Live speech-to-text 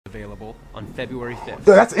available on February 5th.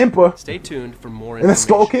 That's Impa. Stay tuned for more And the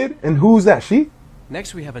information. Skull Kid? And who's that? She?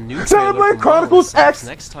 Next, we have a new trailer Xenoblade from Chronicles X!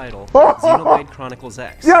 next title, Xenoblade Chronicles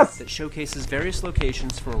X, Yes! that showcases various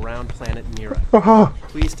locations from around planet Mira.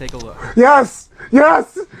 Please take a look. Yes!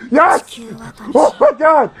 Yes! Yes! Oh my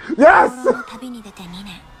god! Yes!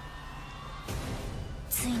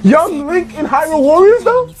 Young Link in Hyrule Warriors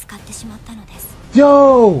though?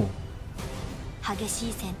 Yo!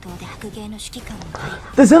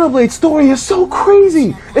 The Xenoblade story is so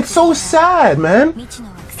crazy! It's so sad, man!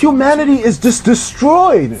 Humanity is just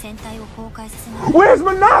destroyed! Where's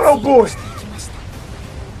Monado boy?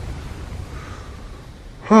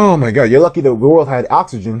 Oh my god, you're lucky the world had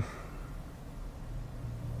oxygen.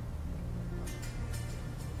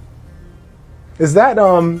 Is that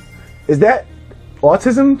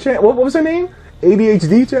autism chat? What was her name?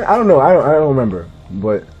 ADHD chat? I don't know. I don't remember.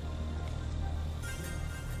 But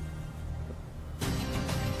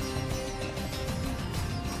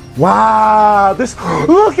wow, this,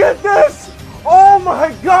 look at this! Oh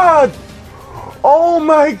my god! Oh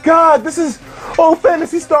my god, this is, oh,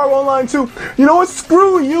 Phantasy Star Online 2. You know what?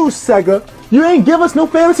 Screw you, Sega. You ain't give us no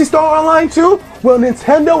Phantasy Star Online 2? Well,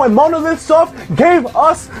 Nintendo and Monolith Soft gave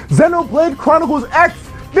us Xenoblade Chronicles X.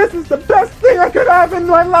 This is the best thing I could have in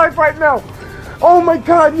my life right now. Oh my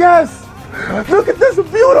god, yes! Look at this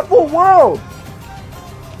beautiful world!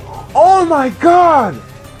 Oh my god!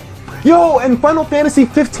 Yo, and Final Fantasy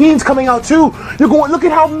 15's coming out too. You're going, look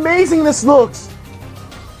at how amazing this looks.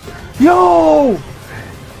 Yo!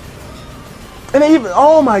 And they even,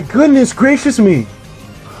 oh my goodness gracious me.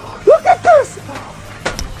 Look at this!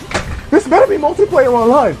 This better be multiplayer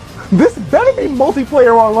online. This better be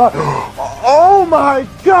multiplayer online. Oh my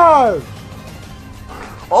god!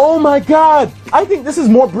 Oh my god! I think this is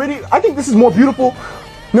more pretty. I think this is more beautiful.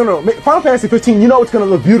 No, Final Fantasy 15, you know it's gonna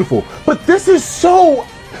look beautiful. But this is so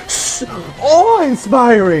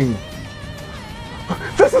awe-inspiring.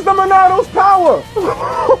 This is the Monado's power.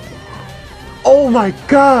 Oh my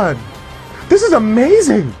god. This is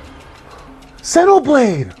amazing.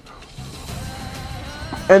 Xenoblade.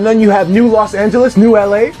 And then you have New Los Angeles, New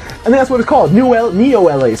LA, and that's what it's called, Neo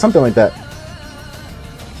LA, something like that.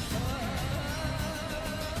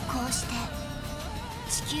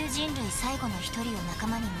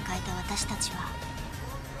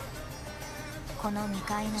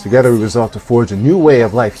 Together we resolve to forge a new way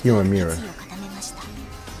of life here on Mira.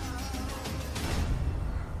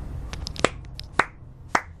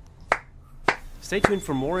 Stay tuned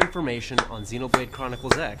for more information on Xenoblade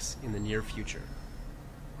Chronicles X in the near future.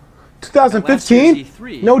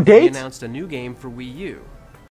 2015? No date? We announced a new game for Wii U,